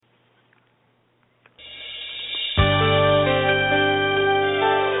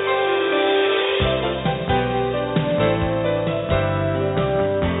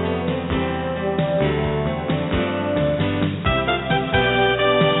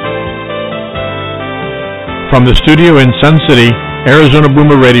From the studio in Sun City, Arizona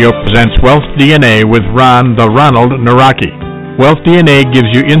Boomer Radio presents Wealth DNA with Ron the Ronald Nawrocki. Wealth DNA gives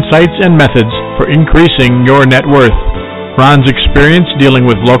you insights and methods for increasing your net worth. Ron's experience dealing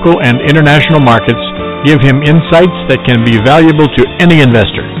with local and international markets give him insights that can be valuable to any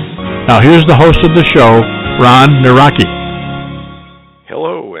investor. Now here's the host of the show, Ron Nawrocki.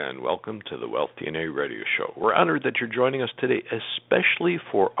 Hello and welcome to the Wealth DNA Radio Show. We're honored that you're joining us today, especially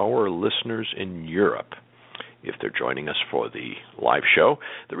for our listeners in Europe. If they're joining us for the live show,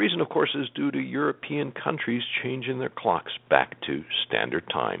 the reason, of course, is due to European countries changing their clocks back to standard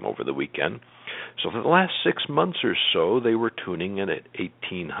time over the weekend. So for the last 6 months or so, they were tuning in at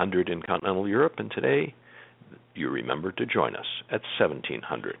 1800 in continental Europe, and today you remember to join us at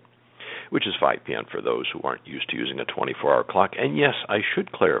 1700, which is 5 p.m. for those who aren't used to using a 24-hour clock. And yes, I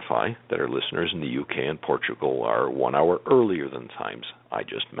should clarify that our listeners in the UK and Portugal are 1 hour earlier than times I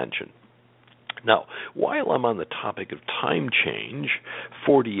just mentioned. Now, while I'm on the topic of time change,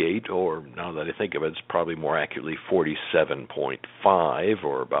 48, or now that I think of it, it's probably more accurately 47.5,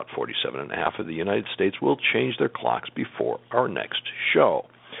 or about 47.5 of the United States will change their clocks before our next show.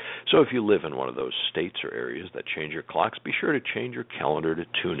 So if you live in one of those states or areas that change your clocks, be sure to change your calendar to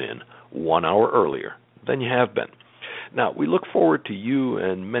tune in 1 hour earlier than you have been. Now, we look forward to you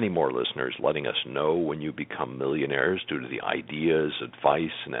and many more listeners letting us know when you become millionaires due to the ideas, advice,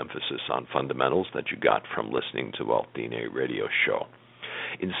 and emphasis on fundamentals that you got from listening to Wealth DNA Radio Show.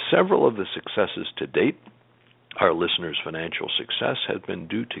 In several of the successes to date, our listeners' financial success has been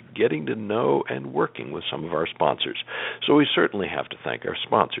due to getting to know and working with some of our sponsors. So we certainly have to thank our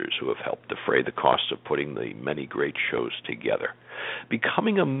sponsors who have helped defray the costs of putting the many great shows together.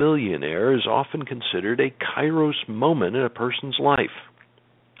 Becoming a millionaire is often considered a Kairos moment in a person's life.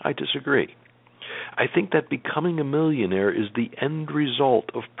 I disagree. I think that becoming a millionaire is the end result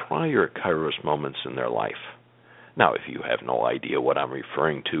of prior Kairos moments in their life. Now, if you have no idea what I'm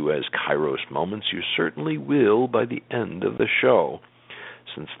referring to as Kairos moments, you certainly will by the end of the show,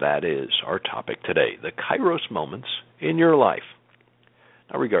 since that is our topic today, the Kairos moments in your life.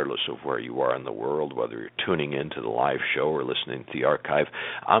 Now, regardless of where you are in the world, whether you're tuning in to the live show or listening to the archive,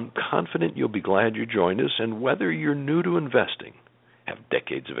 I'm confident you'll be glad you joined us, and whether you're new to investing, have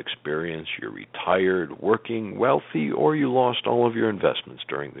decades of experience, you're retired, working, wealthy, or you lost all of your investments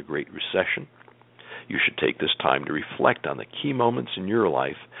during the Great Recession, you should take this time to reflect on the key moments in your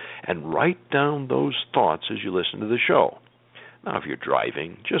life and write down those thoughts as you listen to the show. Now, if you're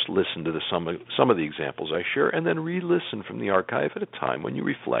driving, just listen to some of the examples I share and then re-listen from the archive at a time when you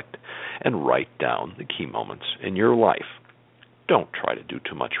reflect and write down the key moments in your life. Don't try to do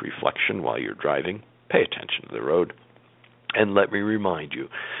too much reflection while you're driving. Pay attention to the road. And let me remind you,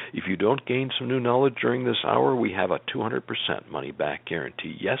 if you don't gain some new knowledge during this hour, we have a 200% money-back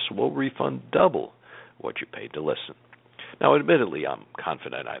guarantee. Yes, we'll refund double what you paid to listen. Now, admittedly, I'm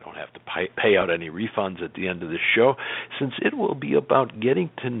confident I don't have to pay out any refunds at the end of this show, since it will be about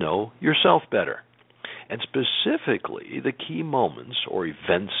getting to know yourself better, and specifically the key moments or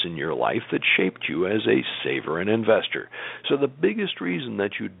events in your life that shaped you as a saver and investor. So the biggest reason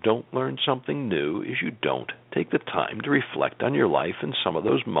that you don't learn something new is you don't take the time to reflect on your life and some of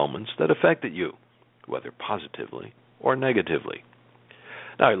those moments that affected you, whether positively or negatively.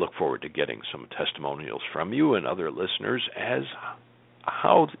 Now, I look forward to getting some testimonials from you and other listeners as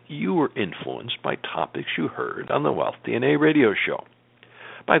how you were influenced by topics you heard on the Wealth DNA Radio Show.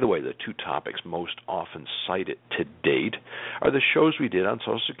 By the way, the two topics most often cited to date are the shows we did on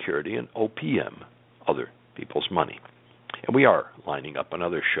Social Security and OPM, Other People's Money. And we are lining up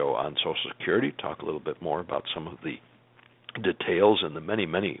another show on Social Security, talk a little bit more about some of the details and the many,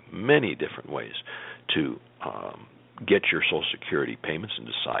 many, many different ways to get your Social Security payments and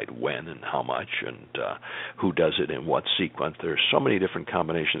decide when and how much and who does it in what sequence. There's so many different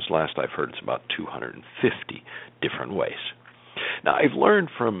combinations. Last I've heard, it's about 250 different ways. Now, I've learned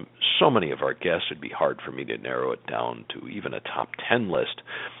from so many of our guests, it'd be hard for me to narrow it down to even a top 10 list.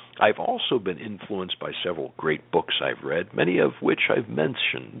 I've also been influenced by several great books I've read, many of which I've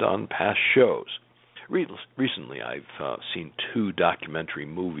mentioned on past shows. Recently, I've seen 2 documentary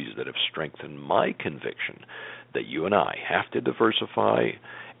movies that have strengthened my conviction that you and I have to diversify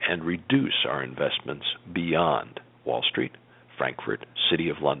and reduce our investments beyond Wall Street, Frankfurt, City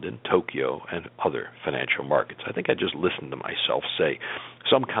of London, Tokyo, and other financial markets. I think I just listened to myself say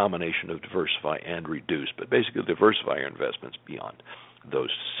some combination of diversify and reduce, but basically diversify your investments beyond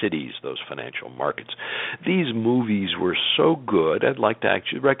those cities, those financial markets. These movies were so good, I'd like to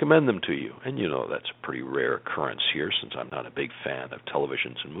actually recommend them to you. And you know that's a pretty rare occurrence here since I'm not a big fan of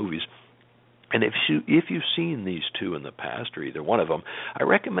televisions and movies. And if you've seen these two in the past, or either one of them, I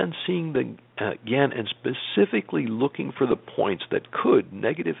recommend seeing them again and specifically looking for the points that could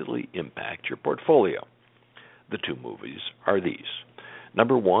negatively impact your portfolio. The two movies are these.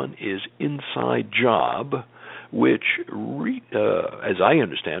 Number one is Inside Job, which, as I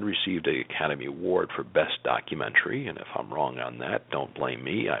understand, received an Academy Award for Best Documentary. And if I'm wrong on that, don't blame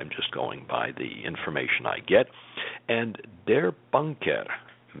me. I'm just going by the information I get. And Der Bunker,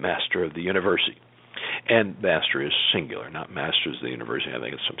 Master of the University. And master is singular, not masters of the university. I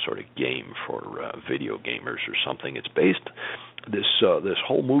think it's some sort of game for video gamers or something. It's based, this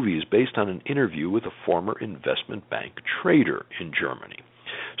whole movie is based on an interview with a former investment bank trader in Germany.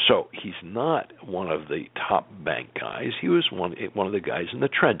 So he's not one of the top bank guys. He was one of the guys in the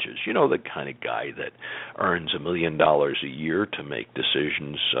trenches. You know, the kind of guy that earns $1 million a year to make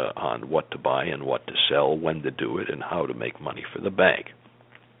decisions on what to buy and what to sell, when to do it, and how to make money for the bank.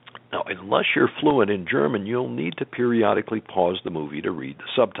 Now, unless you're fluent in German, you'll need to periodically pause the movie to read the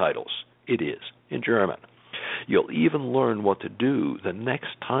subtitles. It is in German. You'll even learn what to do the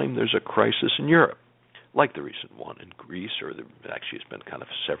next time there's a crisis in Europe, like the recent one in Greece, actually it's been kind of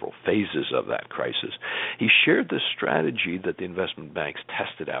several phases of that crisis. He shared the strategy that the investment banks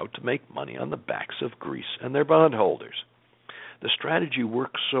tested out to make money on the backs of Greece and their bondholders. The strategy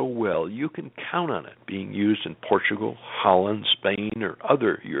works so well, you can count on it being used in Portugal, Holland, Spain, or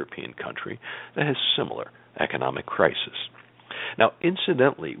other European country that has similar economic crisis. Now,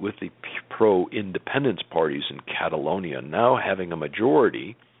 incidentally, with the pro-independence parties in Catalonia now having a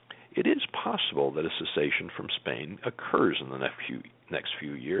majority, it is possible that a cessation from Spain occurs in the next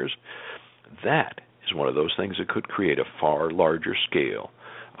few years. That is one of those things that could create a far larger scale,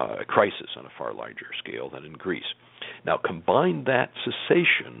 a crisis on a far larger scale than in Greece. Now, combine that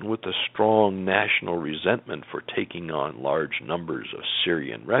cessation with the strong national resentment for taking on large numbers of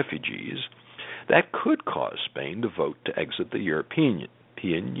Syrian refugees, that could cause Spain to vote to exit the European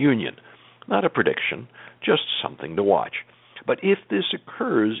Union. Not a prediction, just something to watch. But if this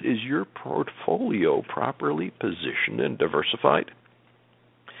occurs, is your portfolio properly positioned and diversified?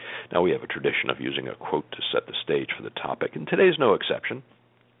 Now, we have a tradition of using a quote to set the stage for the topic, and today's no exception.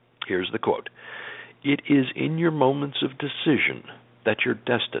 Here's the quote. It is in your moments of decision that your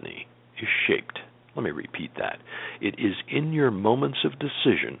destiny is shaped. Let me repeat that. It is in your moments of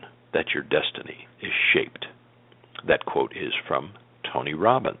decision that your destiny is shaped. That quote is from Tony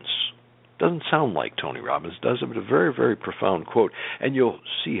Robbins. Doesn't sound like Tony Robbins, does it? But a very, very profound quote, and you'll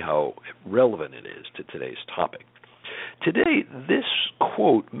see how relevant it is to today's topic. Today, this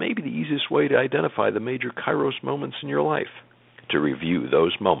quote may be the easiest way to identify the major Kairos moments in your life, to review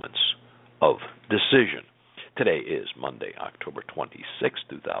those moments of decision. Today is Monday, October 26,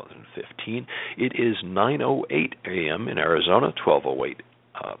 2015. It is 9:08 a.m. in Arizona, 12:08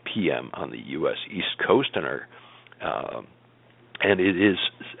 p.m. on the U.S. East Coast, and it is,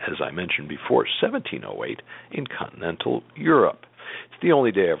 as I mentioned before, 17:08 in continental Europe. It's the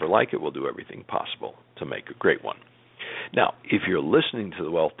only day ever like it. We'll do everything possible to make a great one. Now, if you're listening to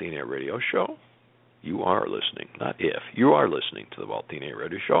the Wealth DNA Radio Show, you are listening, not if. You are listening to the Wealth DNA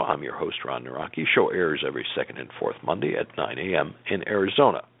Radio Show. I'm your host, Ron Nawrocki. Show airs every second and fourth Monday at 9 a.m. in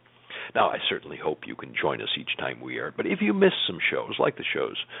Arizona. Now, I certainly hope you can join us each time we air. But if you miss some shows, like the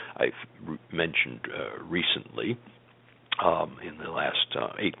shows I've mentioned recently, in the last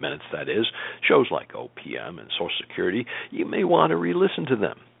 8 minutes, that is, shows like OPM and Social Security, you may want to re-listen to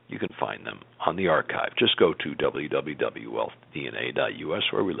them. You can find them on the archive. Just go to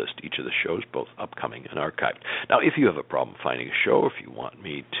www.wealthdna.us, where we list each of the shows, both upcoming and archived. Now, if you have a problem finding a show, if you want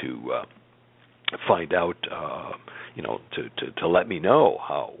me to find out, to let me know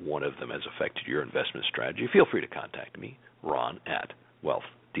how one of them has affected your investment strategy, feel free to contact me, Ron at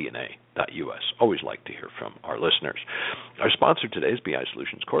wealthdna.us. Always like to hear from our listeners. Our sponsor today is BI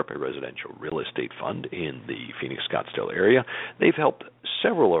Solutions Corp., a residential real estate fund in the Phoenix, Scottsdale area. They've helped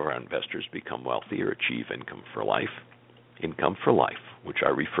several of our investors become wealthy or achieve income for life, which I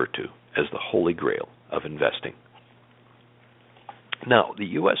refer to as the holy grail of investing. Now, the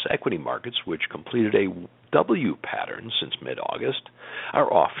U.S. equity markets, which completed a W pattern since mid-August,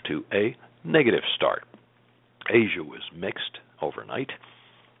 are off to a negative start. Asia was mixed overnight,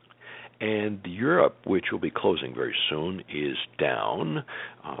 and Europe, which will be closing very soon, is down.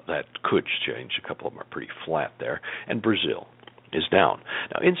 That could change. A couple of them are pretty flat there. And Brazil is down.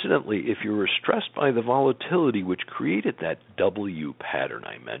 Now, incidentally, if you were stressed by the volatility which created that W pattern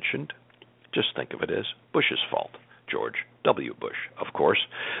I mentioned, just think of it as Bush's fault. George W. Bush, of course.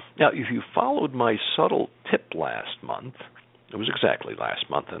 Now, if you followed my subtle tip last month, It was exactly last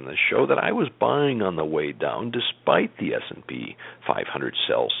month on this show that I was buying on the way down despite the S&P 500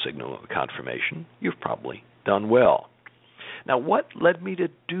 sell signal of confirmation. You've probably done well. Now, what led me to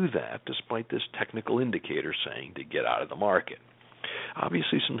do that despite this technical indicator saying to get out of the market?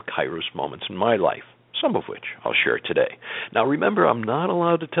 Obviously, some Kairos moments in my life, some of which I'll share today. Now, remember, I'm not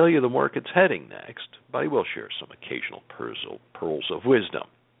allowed to tell you the market's heading next, but I will share some occasional pearls of wisdom.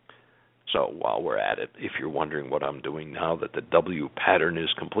 So while we're at it, if you're wondering what I'm doing now that the W pattern is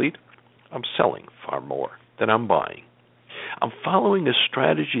complete, I'm selling far more than I'm buying. I'm following a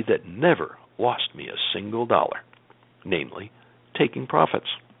strategy that never lost me a single dollar, namely taking profits.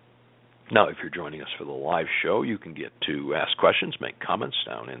 Now, if you're joining us for the live show, you can get to ask questions, make comments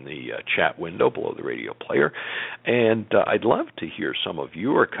down in the chat window below the radio player. And I'd love to hear some of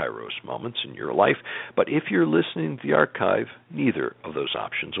your Kairos moments in your life. But if you're listening to the archive, neither of those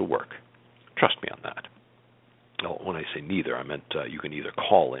options will work. Trust me on that. Oh, when I say neither, I meant you can either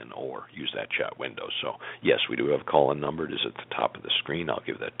call in or use that chat window. So, yes, we do have a call-in number. It is at the top of the screen. I'll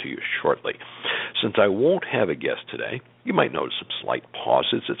give that to you shortly. Since I won't have a guest today, you might notice some slight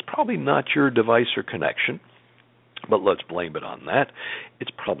pauses. It's probably not your device or connection, but let's blame it on that.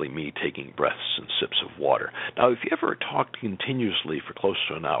 It's probably me taking breaths and sips of water. Now, if you ever talk continuously for close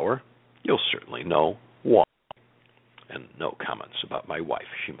to an hour, you'll certainly know why. And no comments about my wife.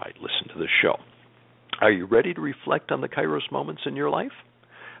 She might listen to the show. Are you ready to reflect on the Kairos moments in your life?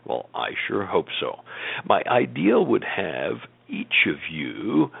 Well, I sure hope so. My ideal would have each of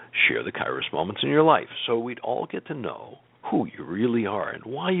you share the Kairos moments in your life so we'd all get to know who you really are and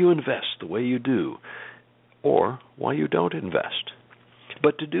why you invest the way you do or why you don't invest.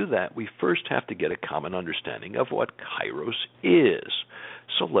 But to do that, we first have to get a common understanding of what Kairos is.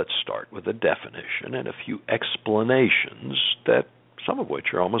 So let's start with a definition and a few explanations, that some of which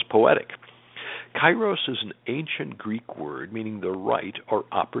are almost poetic. Kairos is an ancient Greek word meaning the right or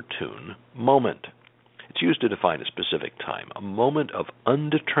opportune moment. It's used to define a specific time, a moment of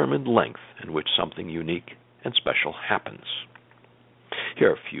undetermined length in which something unique and special happens.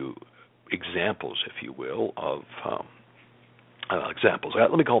 Here are a few examples, if you will, of examples.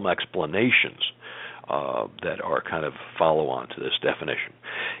 Let me call them explanations that are kind of follow-on to this definition.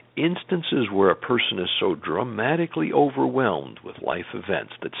 Instances where a person is so dramatically overwhelmed with life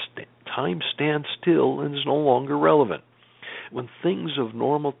events that time stands still and is no longer relevant. When things of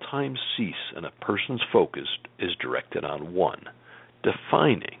normal time cease and a person's focus is directed on one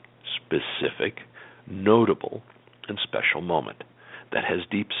defining, specific, notable, and special moment that has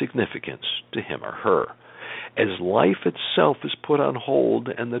deep significance to him or her, as life itself is put on hold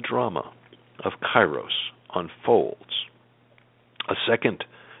and the drama of Kairos unfolds. A second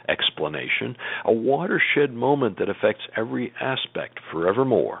explanation, a watershed moment that affects every aspect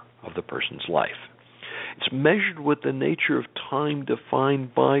forevermore of the person's life. It's measured with the nature of time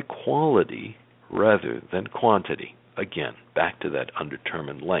defined by quality rather than quantity. Again, back to that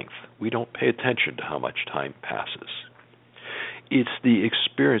undetermined length. We don't pay attention to how much time passes. It's the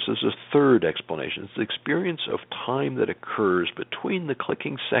experience, this is a third explanation, it's the experience of time that occurs between the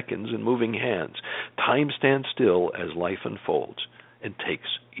clicking seconds and moving hands. Time stands still as life unfolds and takes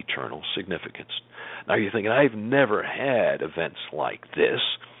eternal significance. Now you're thinking, I've never had events like this.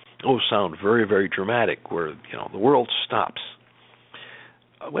 Those sound very, very dramatic, where the world stops.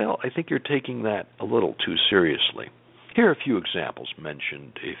 Well, I think you're taking that a little too seriously. Here are a few examples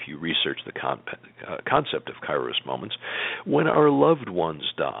mentioned if you research the concept of Kairos moments. When our loved ones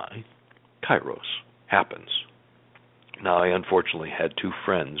die, Kairos happens. Now, I unfortunately had two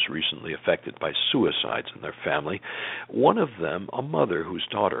friends recently affected by suicides in their family. One of them, a mother whose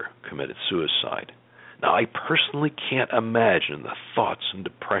daughter committed suicide. Now, I personally can't imagine the thoughts and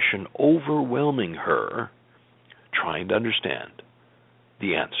depression overwhelming her trying to understand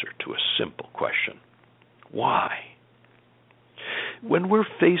the answer to a simple question. Why? When we're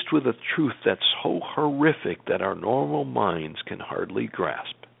faced with a truth that's so horrific that our normal minds can hardly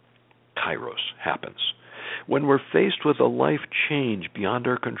grasp, Kairos happens. When we're faced with a life change beyond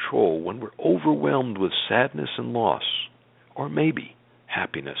our control, when we're overwhelmed with sadness and loss, or maybe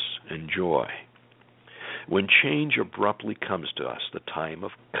happiness and joy. When change abruptly comes to us, the time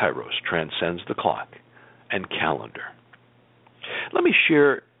of Kairos transcends the clock and calendar. Let me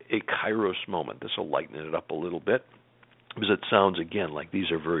share a Kairos moment. This will lighten it up a little bit, because it sounds, again, like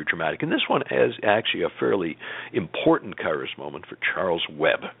these are very dramatic. And this one is actually a fairly important Kairos moment for Charles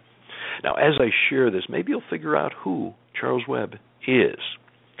Webb. Now, as I share this, maybe you'll figure out who Charles Webb is.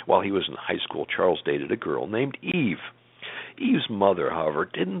 While he was in high school, Charles dated a girl named Eve. Eve's mother, however,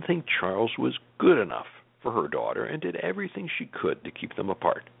 didn't think Charles was good enough for her daughter and did everything she could to keep them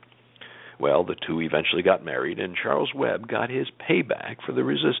apart. Well, the two eventually got married, and Charles Webb got his payback for the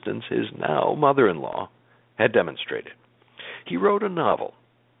resistance his now mother-in-law had demonstrated. He wrote a novel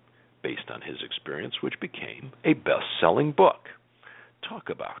based on his experience, which became a best-selling book. Talk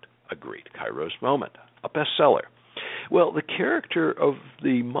about a great Kairos moment, a bestseller. Well, the character of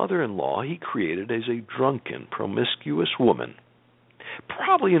the mother-in-law he created as a drunken, promiscuous woman.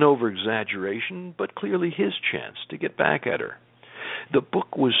 Probably an over-exaggeration, but clearly his chance to get back at her. The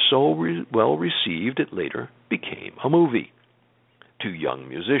book was so well received it later became a movie. Two young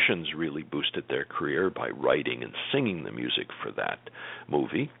musicians really boosted their career by writing and singing the music for that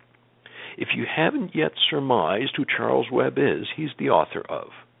movie. If you haven't yet surmised who Charles Webb is, he's the author of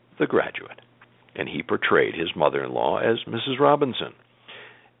The Graduate, and he portrayed his mother-in-law as Mrs. Robinson.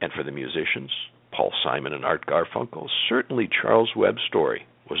 And for the musicians, Paul Simon and Art Garfunkel, certainly Charles Webb's story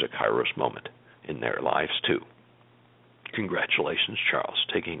was a Kairos moment in their lives too. Congratulations, Charles,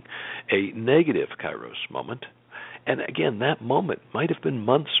 taking a negative Kairos moment. And again, that moment might have been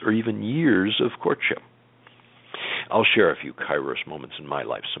months or even years of courtship. I'll share a few Kairos moments in my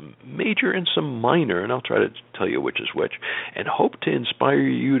life, some major and some minor, and I'll try to tell you which is which, and hope to inspire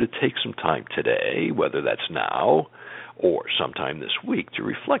you to take some time today, whether that's now or sometime this week, to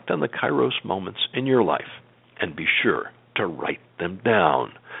reflect on the Kairos moments in your life, and be sure to write them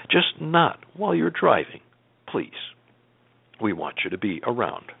down, just not while you're driving, please. We want you to be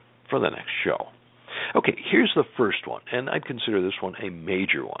around for the next show. Okay, here's the first one, and I'd consider this one a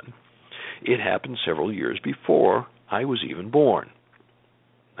major one. It happened several years before I was even born.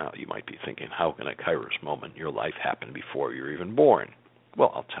 Now, you might be thinking, how can a Kairos moment in your life happen before you're even born?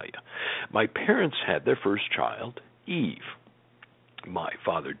 Well, I'll tell you. My parents had their first child, Eve. My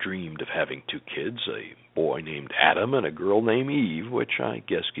father dreamed of having two kids, a boy named Adam and a girl named Eve, which I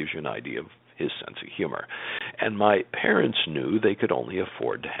guess gives you an idea of his sense of humor. And my parents knew they could only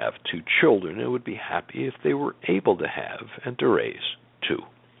afford to have two children and would be happy if they were able to have and to raise two.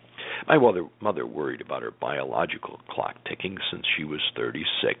 My mother worried about her biological clock ticking since she was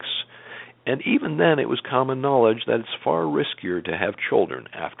 36, and even then it was common knowledge that it's far riskier to have children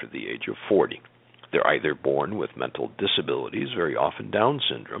after the age of 40. They're either born with mental disabilities, very often Down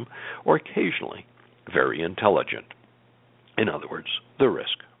syndrome, or occasionally very intelligent. In other words, the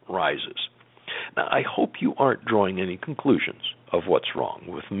risk rises. Now, I hope you aren't drawing any conclusions of what's wrong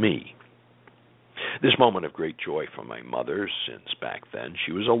with me. This moment of great joy for my mother, since back then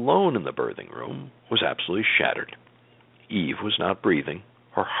she was alone in the birthing room, was absolutely shattered. Eve was not breathing.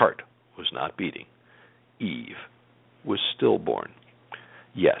 Her heart was not beating. Eve was stillborn.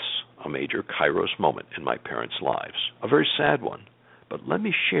 Yes, a major Kairos moment in my parents' lives. A very sad one, but let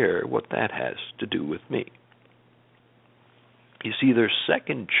me share what that has to do with me. You see, their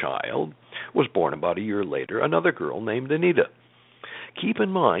second child was born about a year later, another girl named Anita. Keep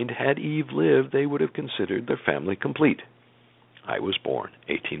in mind, had Eve lived, they would have considered their family complete. I was born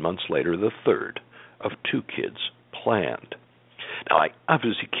 18 months later, the third of two kids planned. Now, I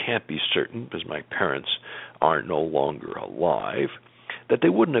obviously can't be certain, because my parents are no longer alive, that they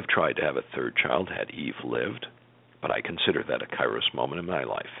wouldn't have tried to have a third child had Eve lived, but I consider that a Kairos moment in my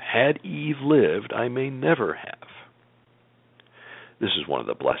life. Had Eve lived, I may never have. This is one of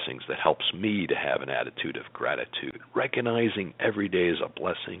the blessings that helps me to have an attitude of gratitude, recognizing every day is a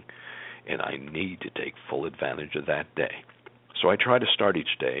blessing, and I need to take full advantage of that day. So I try to start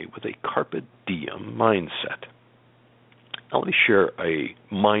each day with a carpe diem mindset. Now let me share a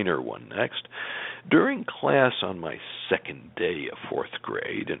minor one next. During class on my second day of fourth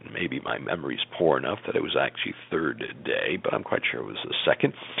grade, and maybe my memory's poor enough that it was actually third day, but I'm quite sure it was the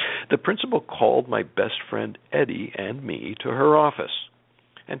second, the principal called my best friend Eddie and me to her office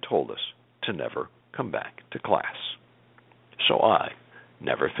and told us to never come back to class. So I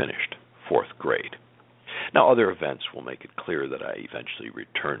never finished fourth grade. Now, other events will make it clear that I eventually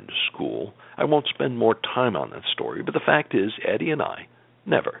returned to school. I won't spend more time on that story, but the fact is, Eddie and I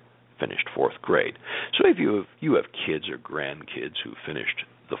never finished fourth grade. So if you have kids or grandkids who finished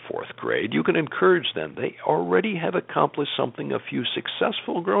the fourth grade, you can encourage them. They already have accomplished something a few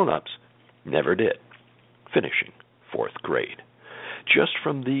successful grown-ups never did, finishing fourth grade. Just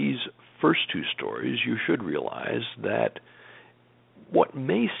from these first two stories, you should realize that what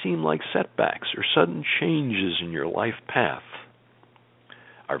may seem like setbacks or sudden changes in your life path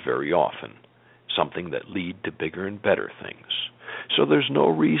are very often something that lead to bigger and better things. So there's no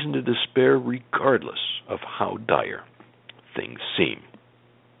reason to despair regardless of how dire things seem.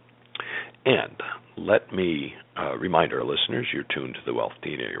 And let me remind our listeners, you're tuned to the Wealth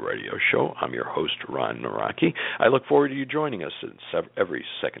DNA Radio Show. I'm your host, Ron Nawrocki. I look forward to you joining us every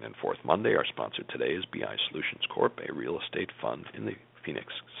second and fourth Monday. Our sponsor today is BI Solutions Corp., a real estate fund in the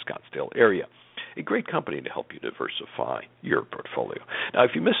Phoenix, Scottsdale area. A great company to help you diversify your portfolio. Now,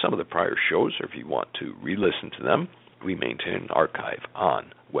 if you missed some of the prior shows or if you want to re-listen to them, we maintain an archive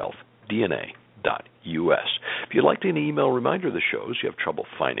on wealthdna.us. If you'd like an email reminder of the shows, you have trouble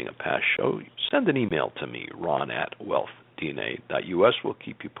finding a past show, send an email to me, ron@wealthdna.us. We'll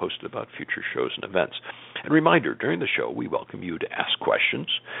keep you posted about future shows and events. And reminder, during the show, we welcome you to ask questions,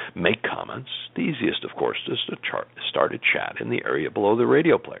 make comments. The easiest, of course, is to start a chat in the area below the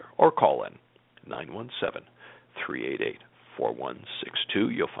radio player or call in 917-388-4162.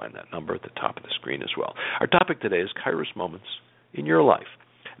 You'll find that number at the top of the screen as well. Our topic today is Kairos Moments in your life.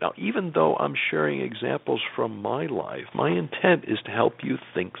 Now, even though I'm sharing examples from my life, my intent is to help you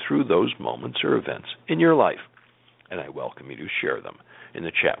think through those moments or events in your life. And I welcome you to share them in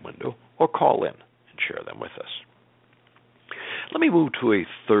the chat window or call in and share them with us. Let me move to a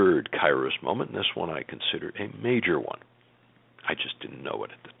third Kairos moment, and this one I consider a major one. I just didn't know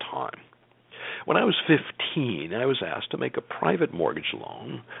it at the time. When I was 15, I was asked to make a private mortgage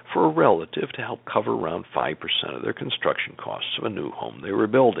loan for a relative to help cover around 5% of their construction costs of a new home they were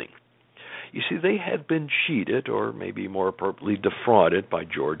building. You see, they had been cheated, or maybe more appropriately defrauded, by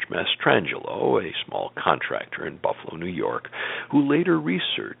George Mastrangelo, a small contractor in Buffalo, New York, who I later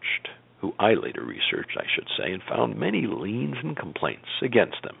researched, and found many liens and complaints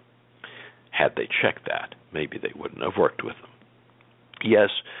against them. Had they checked that, maybe they wouldn't have worked with them.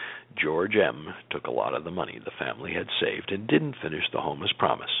 Yes, George M. took a lot of the money the family had saved and didn't finish the home as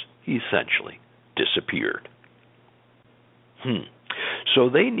promised. He essentially disappeared. So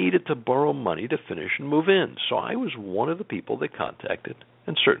they needed to borrow money to finish and move in. So I was one of the people they contacted,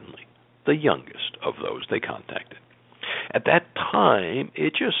 and certainly the youngest of those they contacted. At that time,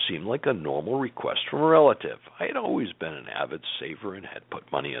 it just seemed like a normal request from a relative. I had always been an avid saver and had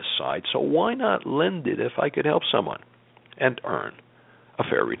put money aside, so why not lend it if I could help someone and earn a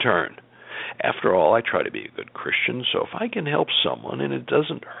fair return? After all, I try to be a good Christian, so if I can help someone and it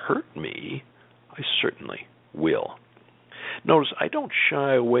doesn't hurt me, I certainly will. Notice, I don't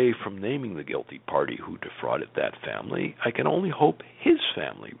shy away from naming the guilty party who defrauded that family. I can only hope his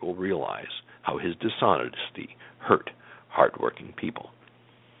family will realize how his dishonesty hurt hardworking people.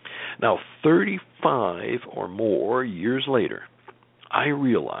 Now, 35 or more years later, I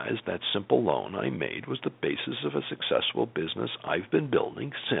realized that simple loan I made was the basis of a successful business I've been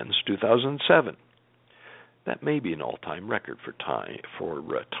building since 2007. That may be an all-time record for time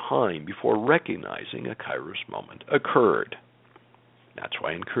before recognizing a Kairos moment occurred. That's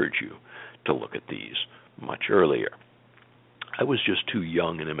why I encourage you to look at these much earlier. I was just too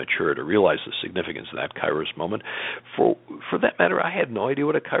young and immature to realize the significance of that Kairos moment. For that matter, I had no idea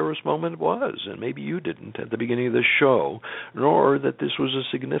what a Kairos moment was, and maybe you didn't at the beginning of the show, nor that this was a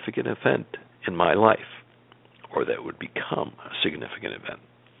significant event in my life, or that it would become a significant event.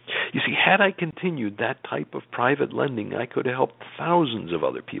 You see, had I continued that type of private lending, I could have helped thousands of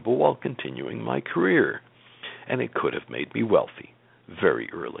other people while continuing my career, and it could have made me wealthy very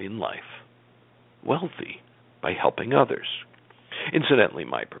early in life. Wealthy by helping others. Incidentally,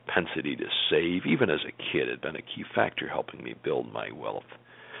 my propensity to save, even as a kid, had been a key factor helping me build my wealth.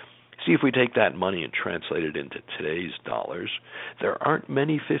 See, if we take that money and translate it into today's dollars, there aren't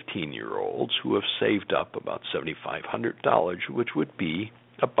many 15-year-olds who have saved up about $7,500, which would be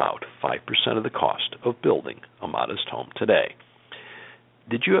about 5% of the cost of building a modest home today.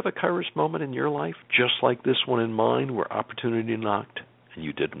 Did you have a Kairos moment in your life, just like this one in mine, where opportunity knocked and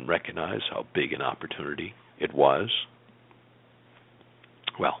you didn't recognize how big an opportunity it was?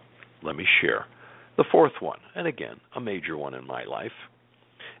 Well, let me share the fourth one, and again, a major one in my life.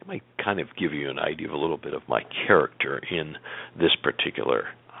 It might kind of give you an idea of a little bit of my character in this particular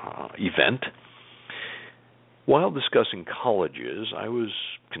event. While discussing colleges I was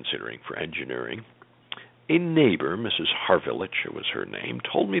considering for engineering, a neighbor, Mrs. Harvilich, it was her name,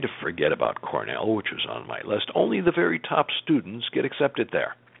 told me to forget about Cornell, which was on my list. Only the very top students get accepted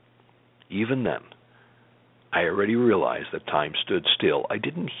there. Even then, I already realized that time stood still. I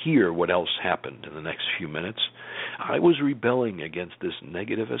didn't hear what else happened in the next few minutes. I was rebelling against this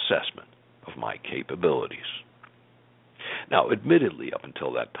negative assessment of my capabilities. Now, admittedly, up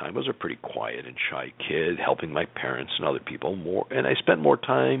until that time, I was a pretty quiet and shy kid, helping my parents and other people more, and I spent more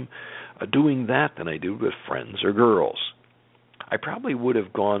time doing that than I did with friends or girls. I probably would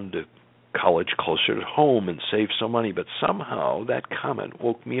have gone to college closer to home and saved some money, but somehow that comment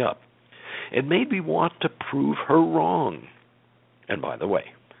woke me up. It made me want to prove her wrong. And by the way,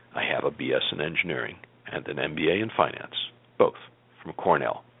 I have a BS in engineering and an MBA in finance, both from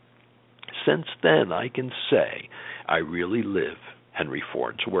Cornell. Since then, I can say I really live Henry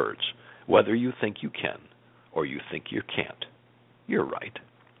Ford's words. Whether you think you can or you think you can't, You're right.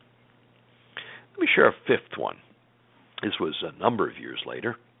 Let me share a fifth one. This was a number of years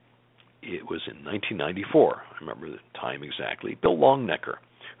later. It was in 1994. I remember the time exactly. Bill Longnecker,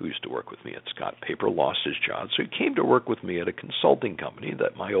 who used to work with me at Scott Paper, lost his job, so he came to work with me at a consulting company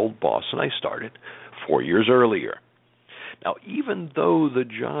that my old boss and I started 4 years earlier. Now, even though the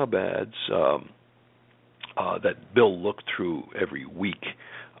job ads that Bill looked through every week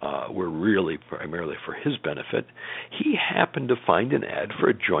were really primarily for his benefit, he happened to find an ad for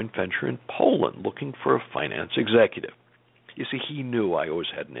a joint venture in Poland looking for a finance executive. You see, he knew I always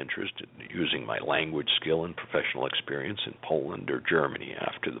had an interest in using my language skill and professional experience in Poland or Germany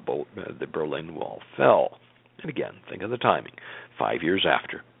after the Berlin Wall fell. And again, think of the timing, 5 years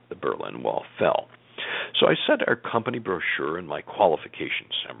after the Berlin Wall fell. So I sent our company brochure and my qualification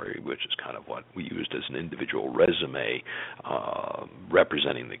summary, which is kind of what we used as an individual resume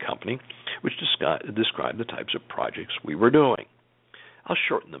representing the company, which described the types of projects we were doing. I'll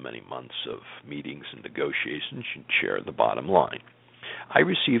shorten the many months of meetings and negotiations and share the bottom line. I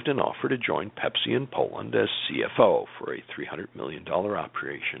received an offer to join Pepsi in Poland as CFO for a $300 million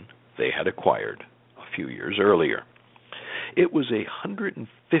operation they had acquired a few years earlier. It was a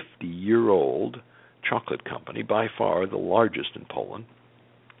 150-year-old chocolate company, by far the largest in Poland,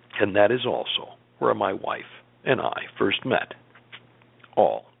 and that is also where my wife and I first met,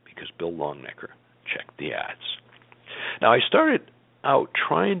 all because Bill Longnecker checked the ads. Now, I started out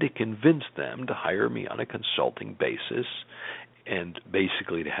trying to convince them to hire me on a consulting basis and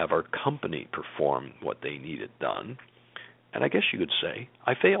basically to have our company perform what they needed done, and I guess you could say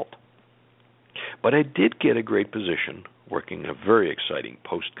I failed. But I did get a great position working in a very exciting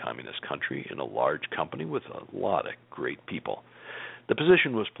post-communist country in a large company with a lot of great people. The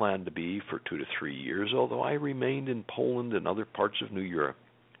position was planned to be for 2 to 3 years, although I remained in Poland and other parts of New Europe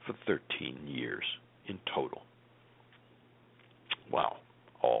for 13 years in total. Wow,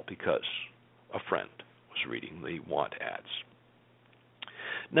 all because a friend was reading the want ads.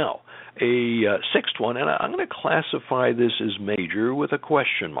 Now, a sixth one, and I'm going to classify this as major with a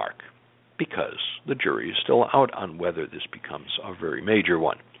question mark, because the jury is still out on whether this becomes a very major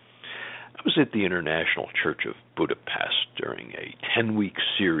one. I was at the International Church of Budapest during a 10-week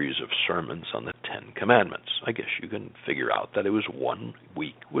series of sermons on the 10 Commandments. I guess you can figure out that it was 1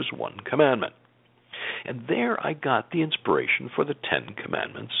 week was one commandment. And there I got the inspiration for the 10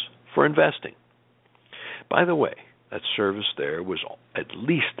 Commandments for investing. By the way, that service there was at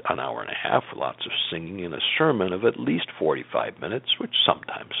least an hour and a half, with lots of singing and a sermon of at least 45 minutes, which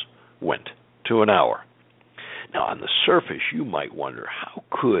sometimes went to an hour. Now, on the surface, you might wonder, how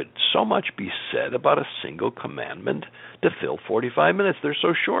could so much be said about a single commandment to fill 45 minutes? They're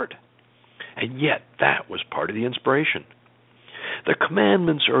so short. And yet, that was part of the inspiration. The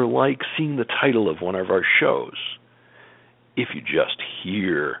commandments are like seeing the title of one of our shows. If you just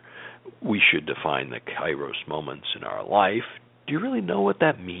hear, we should define the Kairos moments in our life, do you really know what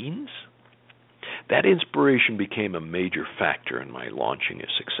that means? That inspiration became a major factor in my launching a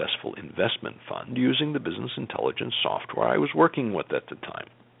successful investment fund using the business intelligence software I was working with at the time.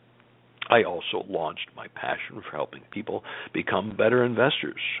 I also launched my passion for helping people become better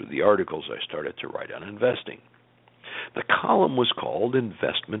investors through the articles I started to write on investing. The column was called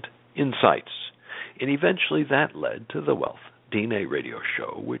Investment Insights, and eventually that led to the Wealth DNA radio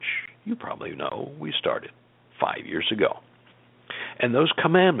show, which you probably know we started 5 years ago. And those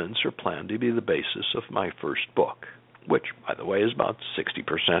commandments are planned to be the basis of my first book, which, by the way, is about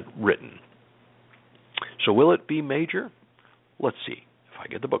 60% written. So will it be major? Let's see if I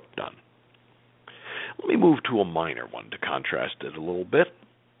get the book done. Let me move to a minor one to contrast it a little bit.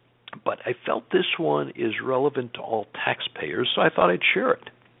 But I felt this one is relevant to all taxpayers, so I thought I'd share it.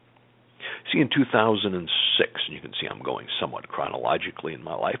 See, in 2006, and you can see I'm going somewhat chronologically in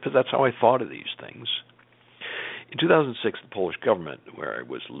my life, because that's how I thought of these things. In 2006, the Polish government, where I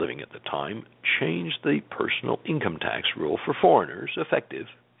was living at the time, changed the personal income tax rule for foreigners, effective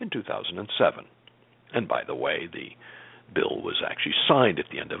in 2007. And by the way, the bill was actually signed at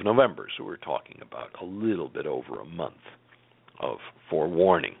the end of November, so we're talking about a little bit over a month of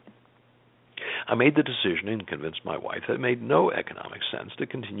forewarning. I made the decision and convinced my wife that it made no economic sense to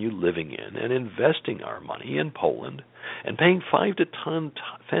continue living in and investing our money in Poland and paying 5 to 10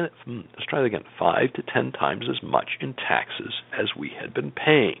 times as much in taxes as we had been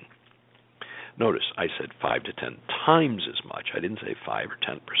paying. Notice I said 5 to 10 times as much. I didn't say 5 or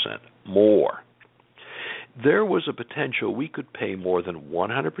 10% more. There was a potential we could pay more than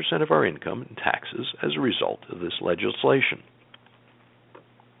 100% of our income in taxes as a result of this legislation.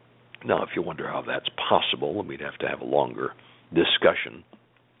 Now, if you wonder how that's possible, we'd have to have a longer discussion,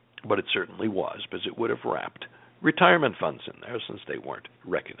 but it certainly was, because it would have wrapped retirement funds in there since they weren't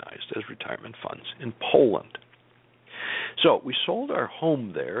recognized as retirement funds in Poland. So we sold our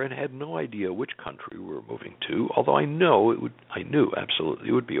home there and had no idea which country we were moving to, although I knew absolutely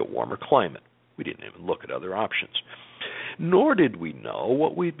it would be a warmer climate. We didn't even look at other options. Nor did we know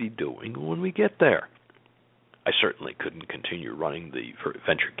what we'd be doing when we get there. I certainly couldn't continue running the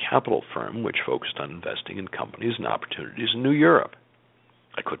venture capital firm which focused on investing in companies and opportunities in New Europe.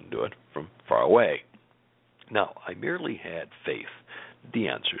 I couldn't do it from far away. No, I merely had faith that the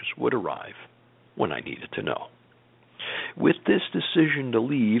answers would arrive when I needed to know. With this decision to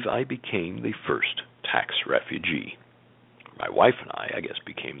leave, I became the first tax refugee. My wife and I guess,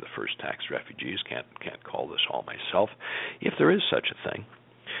 became the first tax refugees. Can't call this all myself. If there is such a thing,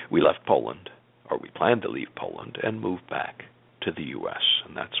 we left Poland, or we planned to leave Poland, and move back to the U.S.,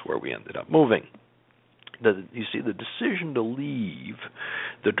 and that's where we ended up moving. You see, the decision to leave,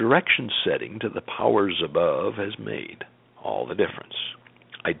 the direction setting to the powers above has made all the difference.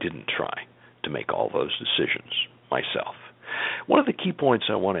 I didn't try to make all those decisions myself. One of the key points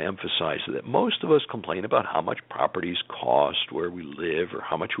I want to emphasize is that most of us complain about how much properties cost where we live or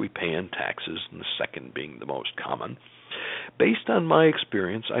how much we pay in taxes, and the second being the most common. Based on my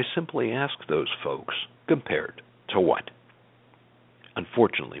experience, I simply ask those folks, compared to what?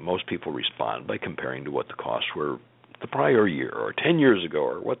 Unfortunately, most people respond by comparing to what the costs were the prior year or 10 years ago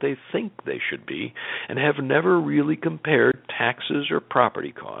or what they think they should be, and have never really compared taxes or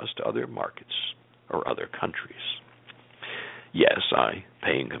property costs to other markets or other countries. Yes, I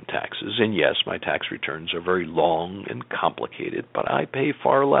pay income taxes, and yes, my tax returns are very long and complicated, but I pay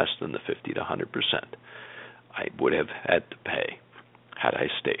far less than the 50 to 100% I would have had to pay had I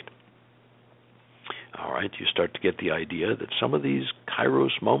stayed. All right, you start to get the idea that some of these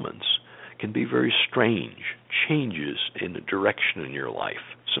Kairos moments can be very strange changes in the direction in your life.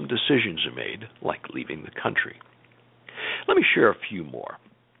 Some decisions are made, like leaving the country. Let me share a few more.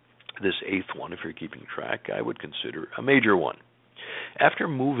 This eighth one, if you're keeping track, I would consider a major one. After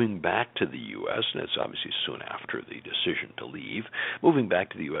moving back to the U.S., and it's obviously soon after the decision to leave, moving back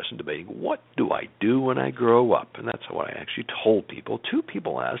to the U.S. and debating, what do I do when I grow up? And that's what I actually told people. 2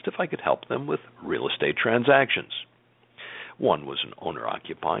 people asked if I could help them with real estate transactions. One was an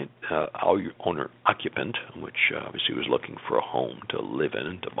owner-occupant, which obviously was looking for a home to live in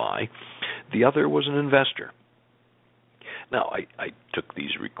and to buy. The other was an investor. Now, I took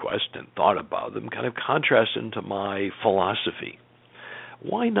these requests and thought about them, kind of contrasted to my philosophy.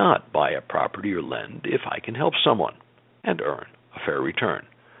 Why not buy a property or lend if I can help someone and earn a fair return?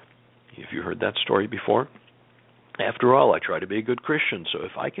 Have you heard that story before? After all, I try to be a good Christian, so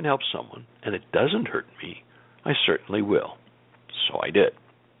if I can help someone and it doesn't hurt me, I certainly will. So I did.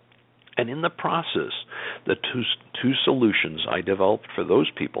 And in the process, the two solutions I developed for those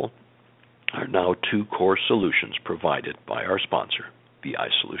people are now 2 core solutions provided by our sponsor, VI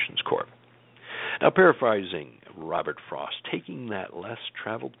Solutions Corp. Now, paraphrasing Robert Frost, taking that less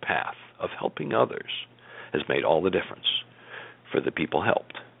traveled path of helping others has made all the difference for the people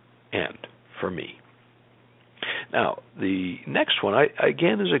helped and for me. Now, the next one,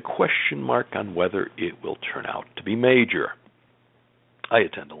 again, is a question mark on whether it will turn out to be major. I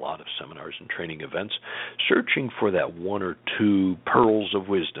attend a lot of seminars and training events, searching for that 1 or 2 pearls of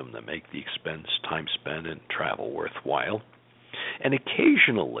wisdom that make the expense, time spent, and travel worthwhile. And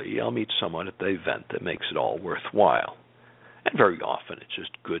occasionally, I'll meet someone at the event that makes it all worthwhile. And very often, it's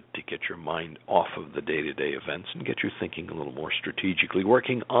just good to get your mind off of the day-to-day events and get you thinking a little more strategically,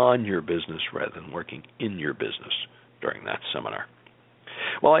 working on your business rather than working in your business during that seminar.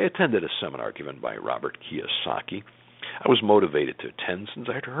 Well, I attended a seminar given by Robert Kiyosaki. I was motivated to attend since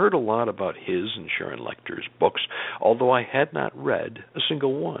I had heard a lot about his and Sharon Lecter's books, although I had not read a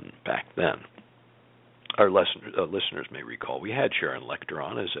single one back then. Our listeners may recall we had Sharon Lecter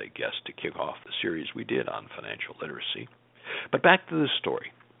on as a guest to kick off the series we did on financial literacy. But back to this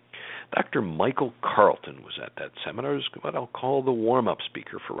story. Dr. Michael Carlton was at that seminar as what I'll call the warm-up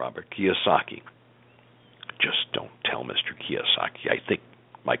speaker for Robert Kiyosaki. Just don't tell Mr. Kiyosaki. I think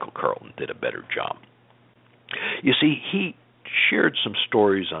Michael Carlton did a better job. You see, he shared some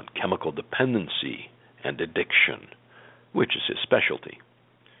stories on chemical dependency and addiction, which is his specialty.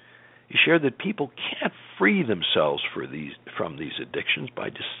 He shared that people can't free themselves from these addictions by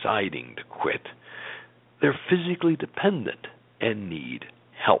deciding to quit. They're physically dependent and need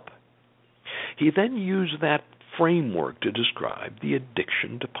help. He then used that framework to describe the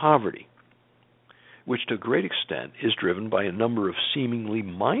addiction to poverty, which to a great extent is driven by a number of seemingly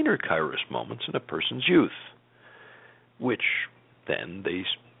minor Kairos moments in a person's youth, which then they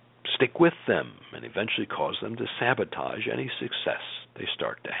stick with them and eventually cause them to sabotage any success they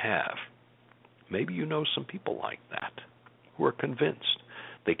start to have. maybe you know some people like that who are convinced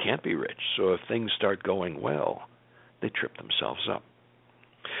they can't be rich, so if things start going well, they trip themselves up.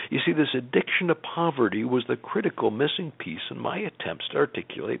 You see, this addiction to poverty was the critical missing piece in my attempts to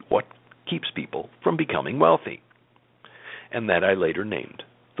articulate what keeps people from becoming wealthy, and that I later named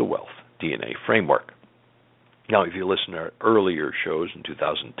the Wealth DNA Framework. Now, if you listen to our earlier shows in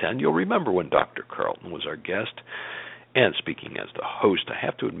 2010, you'll remember when Dr. Carlton was our guest, and speaking as the host, I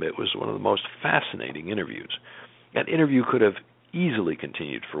have to admit, was one of the most fascinating interviews. That interview could have easily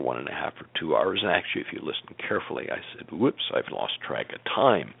continued for 1.5 or 2 hours, and actually, if you listen carefully, I said, whoops, I've lost track of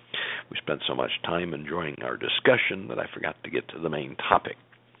time. We spent so much time enjoying our discussion that I forgot to get to the main topic.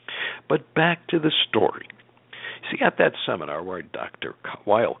 But back to the story. See, at that seminar where Dr.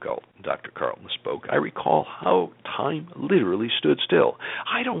 Carlton spoke, I recall how time literally stood still.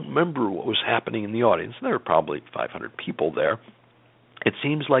 I don't remember what was happening in the audience. There were probably 500 people there. It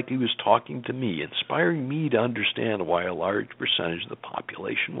seems like he was talking to me, inspiring me to understand why a large percentage of the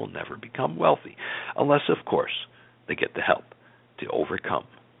population will never become wealthy, unless, of course, they get the help to overcome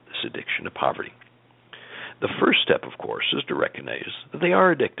this addiction to poverty. The first step, of course, is to recognize that they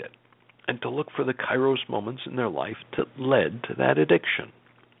are addicted, and to look for the Kairos moments in their life that led to that addiction.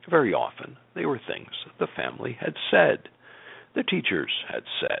 Very often, they were things that the family had said, the teachers had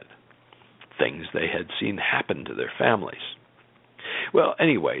said, things they had seen happen to their families. Well,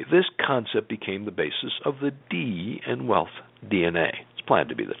 anyway, this concept became the basis of the D in Wealth DNA. It's planned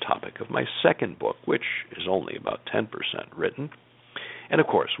to be the topic of my second book, which is only about 10% written. And of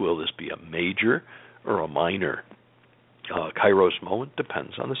course, will this be a major or a minor Kairos moment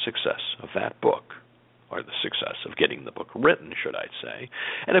depends on the success of that book, or the success of getting the book written, should I say.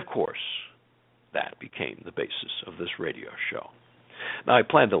 And of course, that became the basis of this radio show. Now, I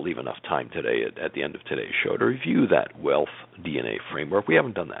plan to leave enough time today at the end of today's show to review that Wealth DNA framework. We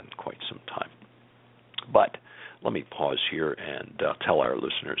haven't done that in quite some time. But let me pause here and tell our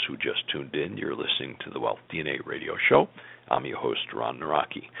listeners who just tuned in, you're listening to the Wealth DNA radio show. I'm your host, Ron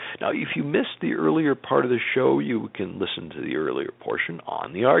Nawrocki. Now, if you missed the earlier part of the show, you can listen to the earlier portion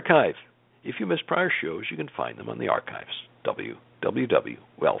on the archive. If you missed prior shows, you can find them on the archives,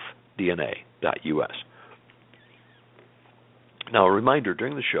 www.wealthdna.us. Now, a reminder,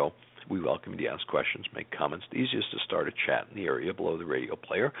 during the show, we welcome you to ask questions, make comments. The easiest to start a chat in the area below the radio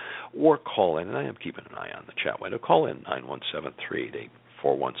player, or call in, and I am keeping an eye on the chat window. Call in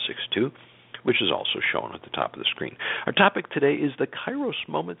 917-388-4162, which is also shown at the top of the screen. Our topic today is the Kairos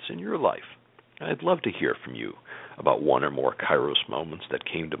moments in your life. I'd love to hear from you about one or more Kairos moments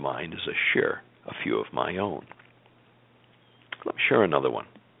that came to mind as I share a few of my own. Let me share another one.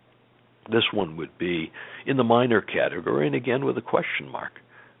 This one would be in the minor category, and again with a question mark,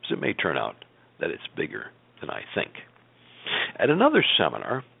 because it may turn out that it's bigger than I think. At another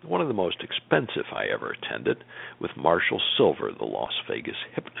seminar, one of the most expensive I ever attended, with Marshall Silver, the Las Vegas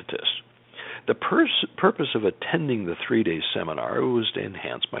hypnotist. The purpose of attending the 3-day seminar was to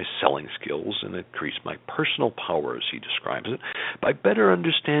enhance my selling skills and increase my personal power, as he describes it, by better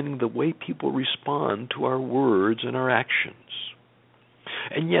understanding the way people respond to our words and our actions.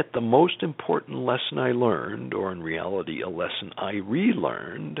 And yet the most important lesson I learned, or in reality a lesson I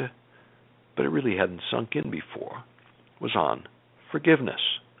relearned, but it really hadn't sunk in before, was on forgiveness.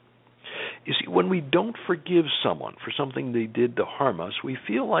 You see, when we don't forgive someone for something they did to harm us, we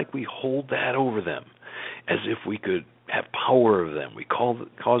feel like we hold that over them, as if we could have power over them. We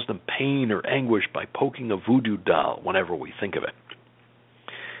cause them pain or anguish by poking a voodoo doll whenever we think of it.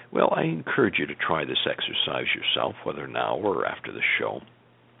 Well, I encourage you to try this exercise yourself, whether now or after the show.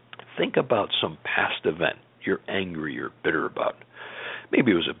 Think about some past event you're angry or bitter about.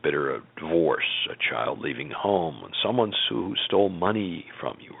 Maybe it was a bitter divorce, a child leaving home, someone who stole money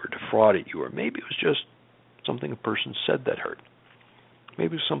from you or defrauded you, or maybe it was just something a person said that hurt.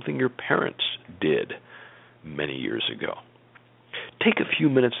 Maybe it was something your parents did many years ago. Take a few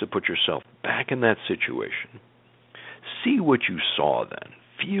minutes to put yourself back in that situation. See what you saw then.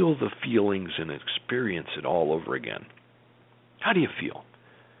 Feel the feelings and experience it all over again. How do you feel?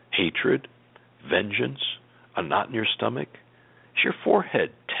 Hatred? Vengeance? A knot in your stomach? Is your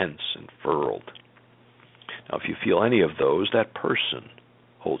forehead tense and furrowed? Now, if you feel any of those, that person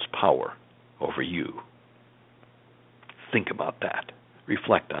holds power over you. Think about that.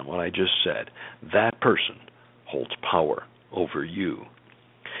 Reflect on what I just said. That person holds power over you.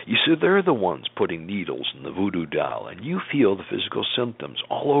 You see, they're the ones putting needles in the voodoo doll, and you feel the physical symptoms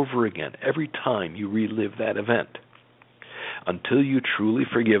all over again every time you relive that event. Until you truly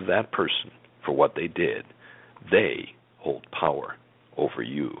forgive that person for what they did, they hold power over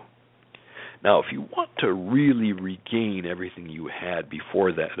you. Now, if you want to really regain everything you had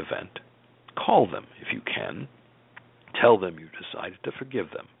before that event, Call them if you can. Tell them you decided to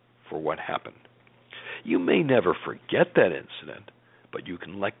forgive them for what happened. You may never forget that incident, but you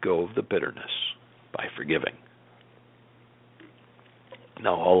can let go of the bitterness by forgiving.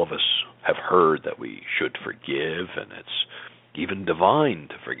 Now, all of us have heard that we should forgive, and it's even divine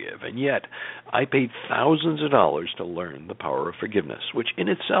to forgive, and yet I paid thousands of dollars to learn the power of forgiveness, which in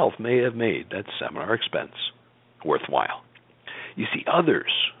itself may have made that seminar expense worthwhile. You see,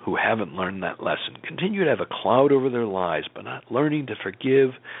 others who haven't learned that lesson continue to have a cloud over their lives by not learning to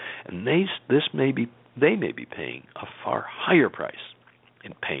forgive, and they may be paying a far higher price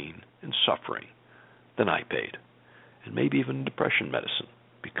in pain and suffering than I paid, and maybe even depression medicine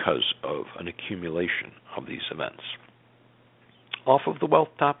because of an accumulation of these events. Off of the wealth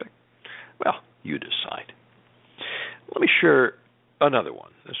topic? Well, you decide. Let me share another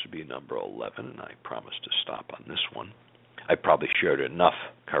one. This would be number 11, and I promise to stop on this one. I probably shared enough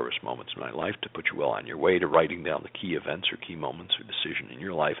Kairos moments in my life to put you well on your way to writing down the key events or key moments or decision in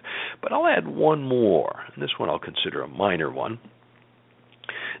your life, but I'll add one more, and this one I'll consider a minor one,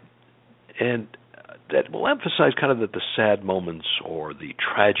 and that will emphasize kind of that the sad moments or the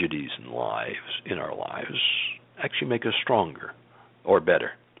tragedies in our lives actually make us stronger or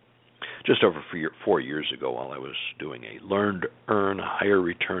better. Just over 4 years ago, while I was doing a Learn to Earn Higher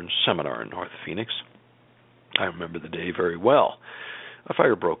Return seminar in North Phoenix, I remember the day very well. A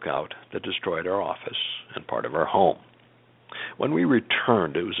fire broke out that destroyed our office and part of our home. When we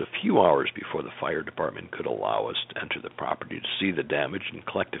returned, it was a few hours before the fire department could allow us to enter the property to see the damage and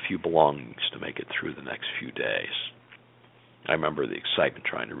collect a few belongings to make it through the next few days. I remember the excitement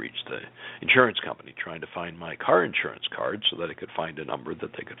trying to reach the insurance company, trying to find my car insurance card so that I could find a number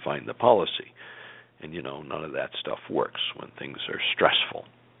that they could find the policy. And, none of that stuff works when things are stressful.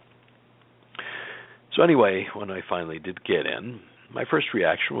 So anyway, when I finally did get in, my first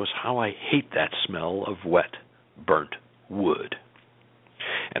reaction was how I hate that smell of wet, burnt wood.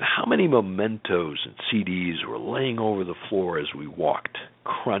 And how many mementos and CDs were laying over the floor as we walked,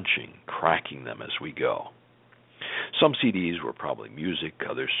 crunching, cracking them as we go. Some CDs were probably music,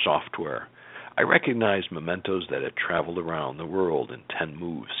 others software. I recognized mementos that had traveled around the world in 10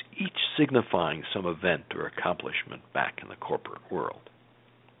 moves, each signifying some event or accomplishment back in the corporate world.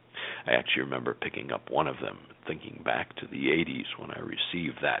 I actually remember picking up one of them, thinking back to the 80s when I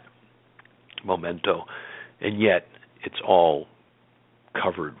received that memento, and yet it's all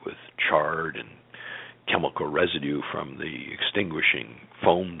covered with charred and chemical residue from the extinguishing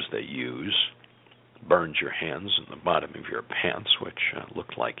foams they use. Burns your hands and the bottom of your pants, which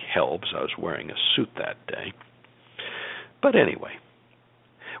looked like hell because I was wearing a suit that day. But anyway,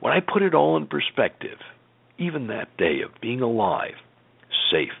 when I put it all in perspective, even that day of being alive,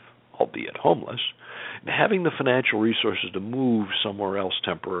 safe, albeit homeless, and having the financial resources to move somewhere else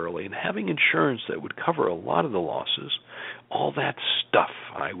temporarily, and having insurance that would cover a lot of the losses, all that stuff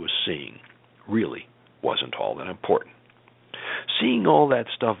I was seeing really wasn't all that important. Seeing all that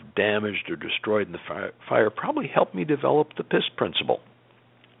stuff damaged or destroyed in the fire probably helped me develop the PIS principle.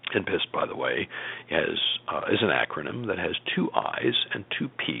 And PIS, by the way, is an acronym that has 2 I's and 2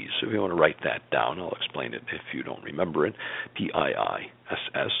 P's. So if you want to write that down, I'll explain it if you don't remember it.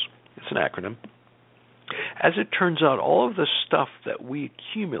 PIISS. It's an acronym. As it turns out, all of the stuff that we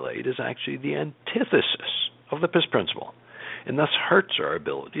accumulate is actually the antithesis of the PIS principle, and thus hurts our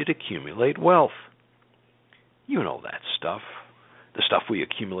ability to accumulate wealth. You know that stuff. The stuff we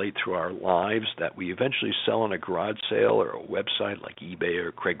accumulate through our lives that we eventually sell on a garage sale or a website like eBay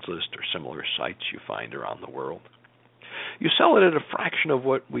or Craigslist or similar sites you find around the world. You sell it at a fraction of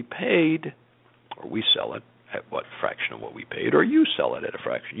what we paid, or we sell it at what fraction of what we paid, or you sell it at a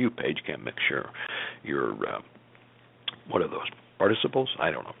fraction you paid. You can't mix your what are those, participles?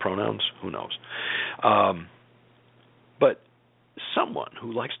 I don't know, pronouns? Who knows? But someone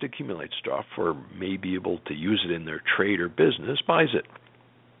who likes to accumulate stuff or may be able to use it in their trade or business buys it,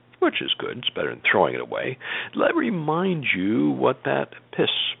 which is good. It's better than throwing it away. Let me remind you what that PIS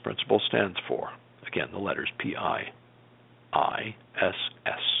principle stands for. Again, the letters PIISS.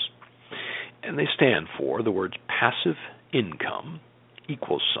 And they stand for the words passive income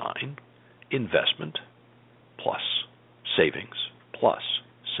 = investment plus savings plus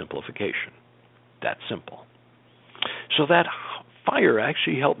simplification. That simple. So that fire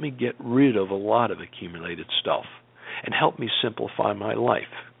actually helped me get rid of a lot of accumulated stuff and helped me simplify my life.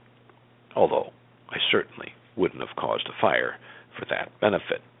 Although I certainly wouldn't have caused a fire for that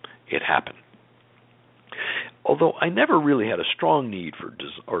benefit. It happened. Although I never really had a strong need for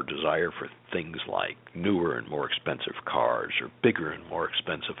or desire for things like newer and more expensive cars or bigger and more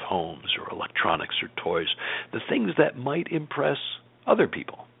expensive homes or electronics or toys, the things that might impress other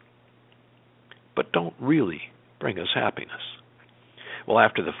people. but don't really bring us happiness. Well,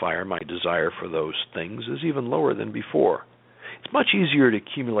 after the fire, my desire for those things is even lower than before. It's much easier to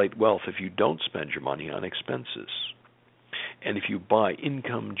accumulate wealth if you don't spend your money on expenses, and if you buy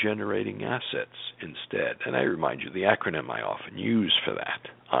income-generating assets instead. And I remind you, the acronym I often use for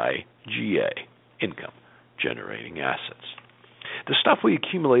that, IGA, income-generating assets. The stuff we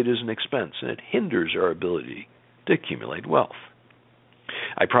accumulate is an expense, and it hinders our ability to accumulate wealth.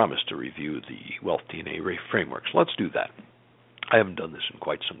 I promised to review the Wealth DNA frameworks. Let's do that. I haven't done this in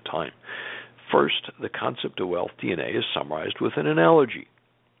quite some time. First, the concept of Wealth DNA is summarized with an analogy,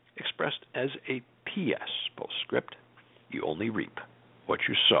 expressed as a PS postscript. You only reap what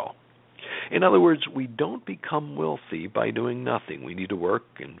you sow. In other words, we don't become wealthy by doing nothing. We need to work,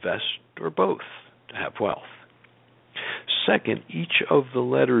 invest, or both to have wealth. Second, each of the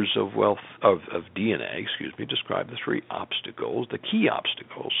letters of DNA, describe the three key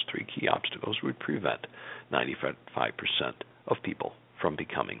obstacles would prevent 95% of people from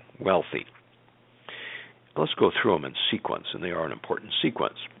becoming wealthy. Let's go through them in sequence, and they are an important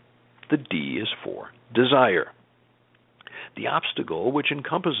sequence. The D is for desire. The obstacle which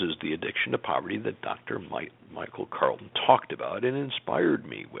encompasses the addiction to poverty that Dr. Michael Carlton talked about and inspired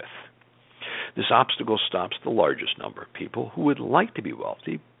me with. This obstacle stops the largest number of people who would like to be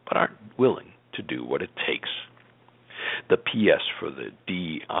wealthy but aren't willing to do what it takes. The PS for the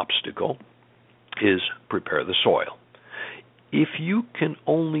D obstacle is prepare the soil. If you can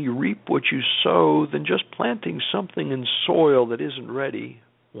only reap what you sow, then just planting something in soil that isn't ready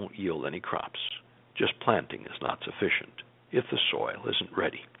won't yield any crops. Just planting is not sufficient if the soil isn't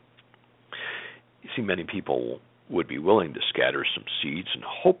ready. You see, many people would be willing to scatter some seeds and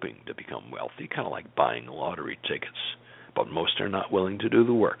hoping to become wealthy, kind of like buying lottery tickets. But most are not willing to do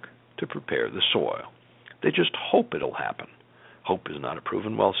the work to prepare the soil. They just hope it'll happen. Hope is not a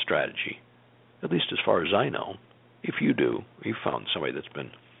proven wealth strategy, at least as far as I know. If you do, you've found somebody that's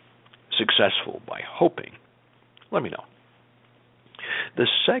been successful by hoping, let me know. The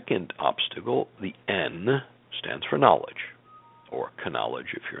second obstacle, the N, stands for knowledge, or knowledge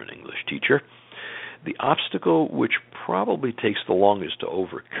if you're an English teacher. The obstacle which probably takes the longest to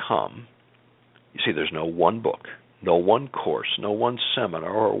overcome, you see, there's no one book, no one course, no one seminar,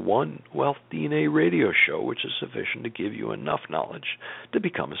 or one Wealth DNA radio show which is sufficient to give you enough knowledge to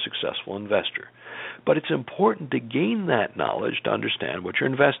become a successful investor. But it's important to gain that knowledge to understand what you're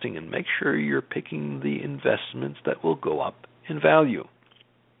investing in. Make sure you're picking the investments that will go up in value.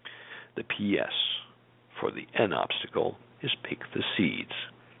 The PS for the N obstacle is pick the seeds.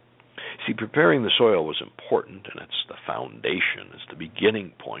 See, preparing the soil was important, and it's the foundation, it's the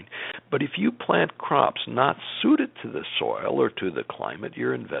beginning point. But if you plant crops not suited to the soil or to the climate,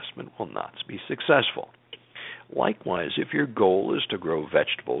 your investment will not be successful. Likewise, if your goal is to grow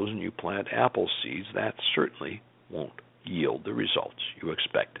vegetables and you plant apple seeds, that certainly won't yield the results you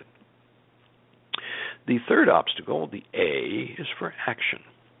expected. The third obstacle, the A, is for action.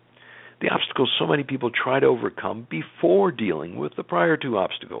 The obstacles so many people try to overcome before dealing with the prior two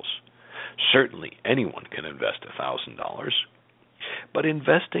obstacles. Certainly anyone can invest $1,000, but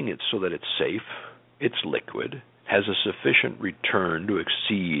investing it so that it's safe, it's liquid, has a sufficient return to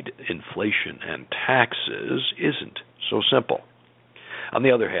exceed inflation and taxes isn't so simple. On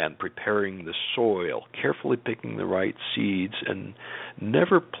the other hand, preparing the soil, carefully picking the right seeds, and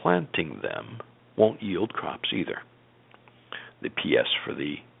never planting them won't yield crops either. The PS for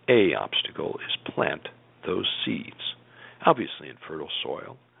the A obstacle is plant those seeds, obviously in fertile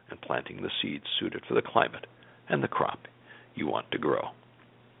soil, and planting the seeds suited for the climate and the crop you want to grow.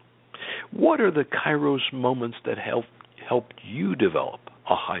 What are the Kairos moments that helped you develop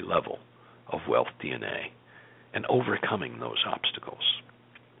a high level of wealth DNA and overcoming those obstacles?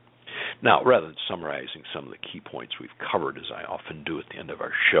 Now, rather than summarizing some of the key points we've covered, as I often do at the end of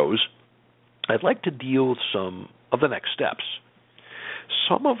our shows, I'd like to deal with some of the next steps.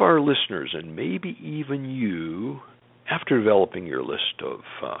 Some of our listeners, and maybe even you, after developing your list of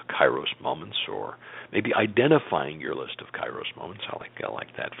Kairos moments, or maybe identifying your list of Kairos moments, I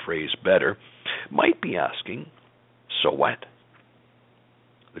like that phrase better, might be asking, so what?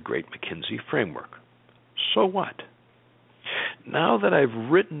 The great McKinsey framework. So what? Now that I've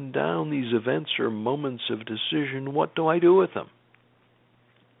written down these events or moments of decision, what do I do with them?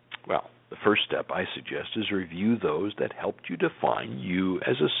 Well, the first step I suggest is review those that helped you define you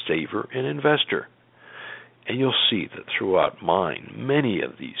as a saver and investor. And you'll see that throughout mine, many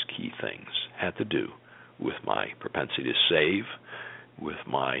of these key things had to do with my propensity to save, with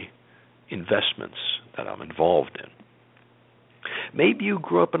my investments that I'm involved in. Maybe you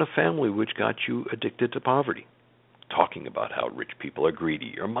grew up in a family which got you addicted to poverty. talking about how rich people are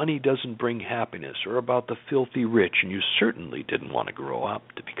greedy, or money doesn't bring happiness, or about the filthy rich, and you certainly didn't want to grow up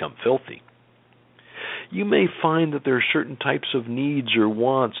to become filthy. You may find that there are certain types of needs or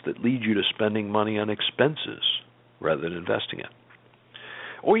wants that lead you to spending money on expenses rather than investing it.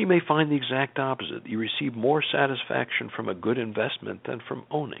 Or you may find the exact opposite. You receive more satisfaction from a good investment than from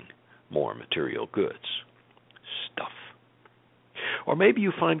owning more material goods. Stuff. Or maybe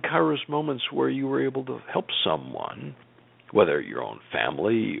you find Kairos moments where you were able to help someone, whether your own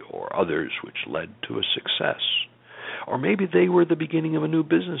family or others, which led to a success. Or maybe they were the beginning of a new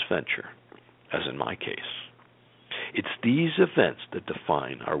business venture, as in my case. It's these events that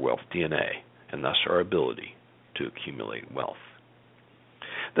define our wealth DNA, and thus our ability to accumulate wealth.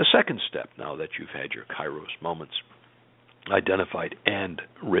 The second step, now that you've had your Kairos moments identified and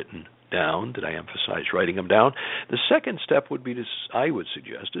written down, did I emphasize writing them down? The second step would be I would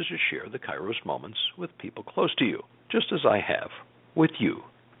suggest, is to share the Kairos moments with people close to you, just as I have with you.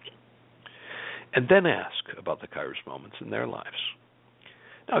 And then ask about the Kairos moments in their lives.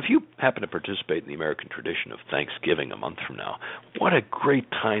 Now, if you happen to participate in the American tradition of Thanksgiving a month from now, what a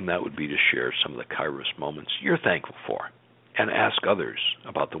great time that would be to share some of the Kairos moments you're thankful for, and ask others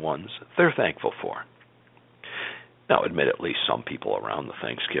about the ones they're thankful for. Now, admittedly, some people around the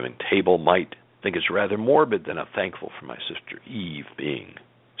Thanksgiving table might think it's rather morbid that I'm thankful for my sister Eve being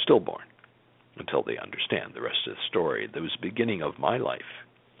stillborn, until they understand the rest of the story. That was the beginning of my life.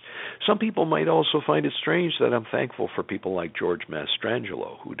 Some people might also find it strange that I'm thankful for people like George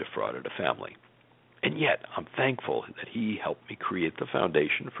Mastrangelo, who defrauded a family. And yet, I'm thankful that he helped me create the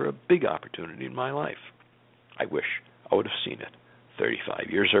foundation for a big opportunity in my life. I wish I would have seen it 35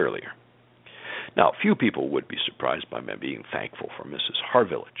 years earlier. Now, few people would be surprised by my being thankful for Mrs.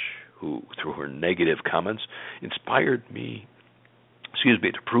 Harvillich, who, through her negative comments, inspired me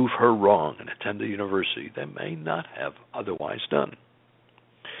to prove her wrong and attend a university that may not have otherwise done.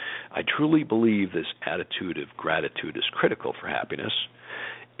 I truly believe this attitude of gratitude is critical for happiness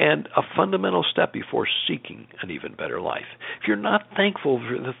and a fundamental step before seeking an even better life. If you're not thankful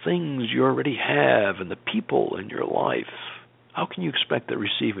for the things you already have and the people in your life, how can you expect that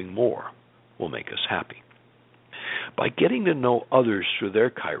receiving more will make us happy? By getting to know others through their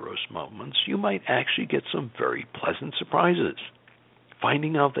Kairos moments, you might actually get some very pleasant surprises.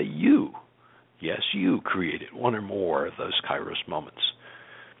 Finding out that you created one or more of those Kairos moments.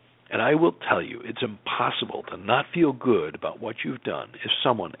 And I will tell you, it's impossible to not feel good about what you've done if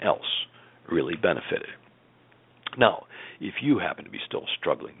someone else really benefited. Now, if you happen to be still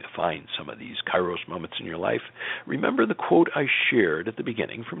struggling to find some of these Kairos moments in your life, remember the quote I shared at the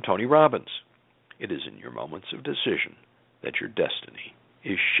beginning from Tony Robbins. It is in your moments of decision that your destiny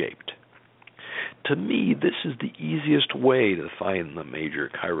is shaped. To me, this is the easiest way to find the major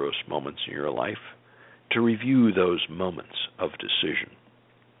Kairos moments in your life, to review those moments of decision.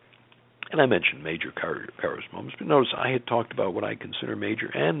 And I mentioned major Kairos moments, but notice I had talked about what I consider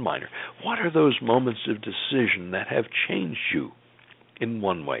major and minor. What are those moments of decision that have changed you in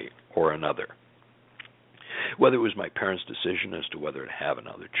one way or another? Whether it was my parents' decision as to whether to have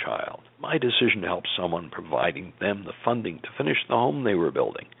another child, my decision to help someone, providing them the funding to finish the home they were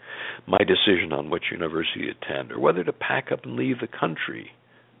building, my decision on which university to attend, or whether to pack up and leave the country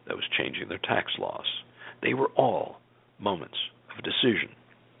that was changing their tax laws. They were all moments of decision.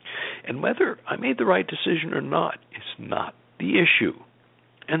 And whether I made the right decision or not is not the issue.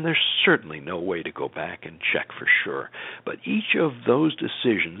 And there's certainly no way to go back and check for sure. But each of those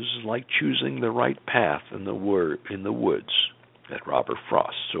decisions is like choosing the right path in the woods that Robert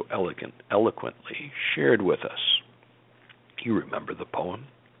Frost so eloquently shared with us. You remember the poem?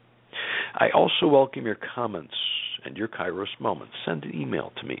 I also welcome your comments and your Kairos moments. Send an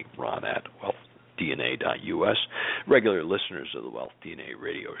email to me, ron@wealthdna.us. Regular listeners of the Wealth DNA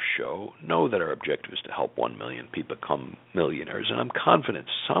radio show know that our objective is to help 1 million people become millionaires, and I'm confident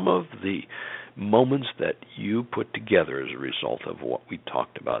some of the moments that you put together as a result of what we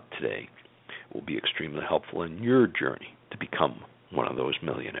talked about today will be extremely helpful in your journey to become one of those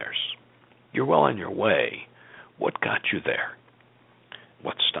millionaires. You're well on your way. What got you there?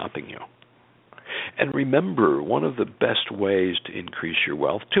 What's stopping you? And remember, one of the best ways to increase your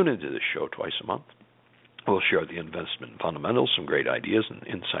wealth, tune into this show twice a month. We'll share the investment fundamentals, some great ideas and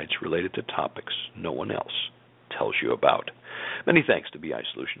insights related to topics no one else tells you about. Many thanks to BI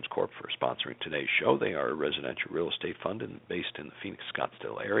Solutions Corp. for sponsoring today's show. They are a residential real estate fund based in the Phoenix,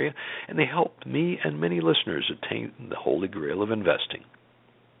 Scottsdale area, and they helped me and many listeners attain the holy grail of investing.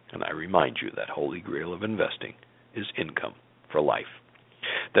 And I remind you that holy grail of investing is income for life.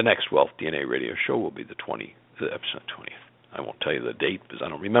 The next Wealth DNA radio show will be the 20th I won't tell you the date because I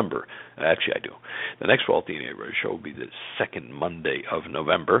don't remember. Actually, I do. The next Wealth DNA Radio Show will be the second Monday of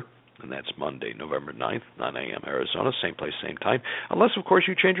November, and that's Monday, November 9th, 9 a.m. Arizona, same place, same time, unless, of course,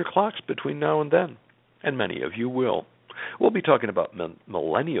 you change your clocks between now and then, and many of you will. We'll be talking about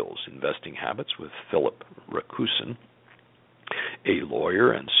millennials' investing habits with Philip Rakusin, a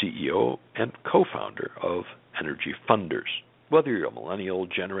lawyer and CEO and co-founder of Energy Funders. Whether you're a millennial,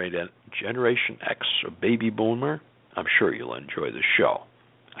 Generation X, or baby boomer, I'm sure you'll enjoy the show.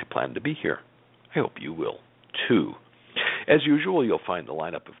 I plan to be here. I hope you will, too. As usual, you'll find the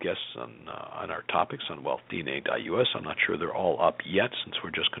lineup of guests on our topics on wealthdna.us. I'm not sure they're all up yet since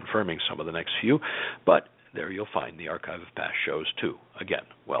we're just confirming some of the next few, but there you'll find the archive of past shows, too. Again,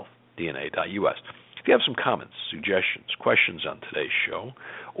 wealthdna.us. If you have some comments, suggestions, questions on today's show,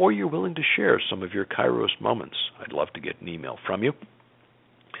 or you're willing to share some of your Kairos moments, I'd love to get an email from you.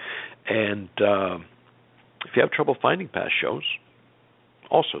 And if you have trouble finding past shows,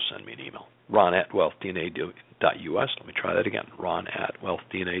 also send me an email. ron@wealthdna.us. Let me try that again.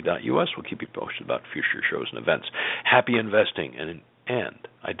 ron@wealthdna.us. We'll keep you posted about future shows and events. Happy investing and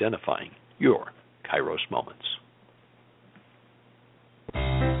identifying your Kairos moments.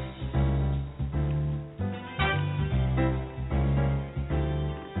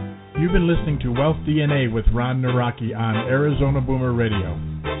 You've been listening to Wealth DNA with Ron Nawrocki on Arizona Boomer Radio.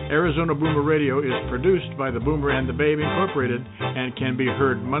 Arizona Boomer Radio is produced by the Boomer and the Babe Incorporated and can be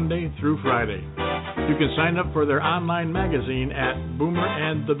heard Monday through Friday. You can sign up for their online magazine at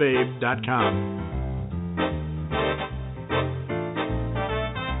boomerandthebabe.com.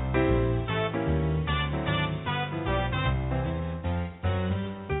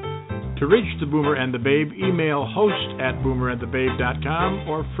 To reach the Boomer and the Babe, email host@boomerandthebabe.com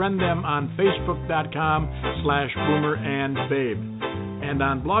or friend them on facebook.com/boomerandbabe. And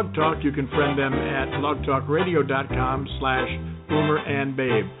on Blog Talk, you can friend them at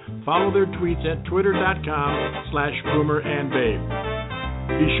blogtalkradio.com/boomerandbabe. Follow their tweets at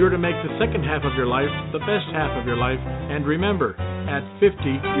twitter.com/boomerandbabe. Be sure to make the second half of your life the best half of your life. And remember, at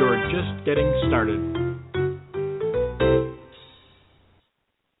 50, you're just getting started.